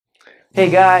Hey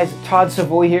guys, Ttodd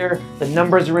Savoye here. The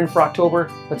numbers are in for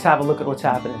October. Let's have a look at what's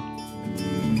happening.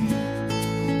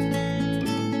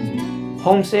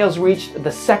 Home sales reached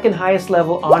the second highest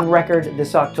level on record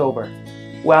this October,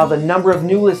 while the number of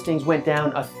new listings went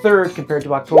down a third compared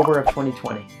to October of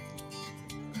 2020.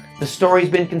 The story's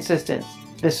been consistent.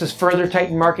 This has further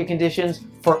tightened market conditions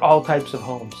for all types of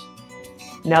homes.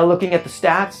 Now looking at the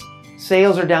stats,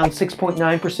 sales are down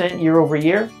 6.9% year over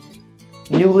year.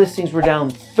 New listings were down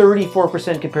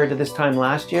 34% compared to this time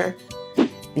last year.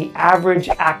 The average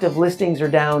active listings are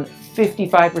down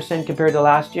 55% compared to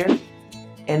last year.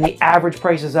 And the average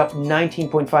price is up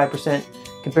 19.5%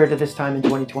 compared to this time in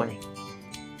 2020.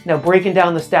 Now breaking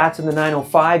down the stats in the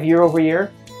 905 year over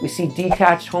year, we see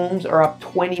detached homes are up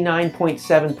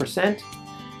 29.7%,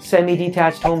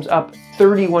 semi-detached homes up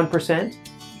 31%,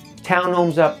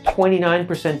 townhomes up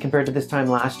 29% compared to this time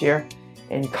last year,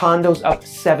 and condos up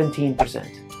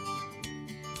 17%.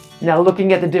 Now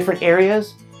looking at the different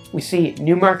areas, we see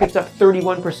New Market's up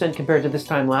 31% compared to this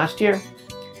time last year.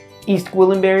 East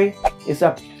Gwillimbury is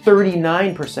up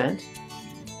 39%.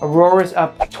 Aurora's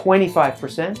up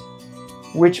 25%.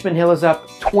 Richmond Hill is up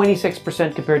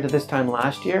 26% compared to this time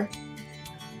last year.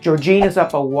 Georgina's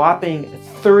up a whopping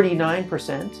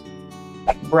 39%.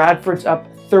 Bradford's up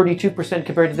 32%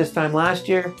 compared to this time last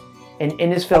year. And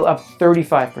Innisfil up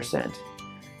 35%.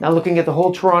 Now looking at the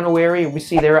whole Toronto area, we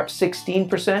see they're up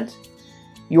 16%.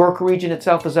 York region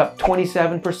itself is up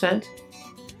 27%.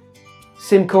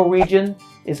 Simcoe region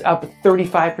is up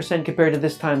 35% compared to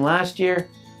this time last year.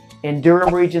 And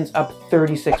Durham region's up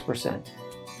 36%.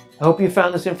 I hope you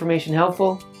found this information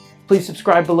helpful. Please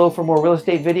subscribe below for more real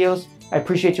estate videos. I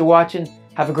appreciate you watching.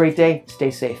 Have a great day. Stay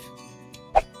safe.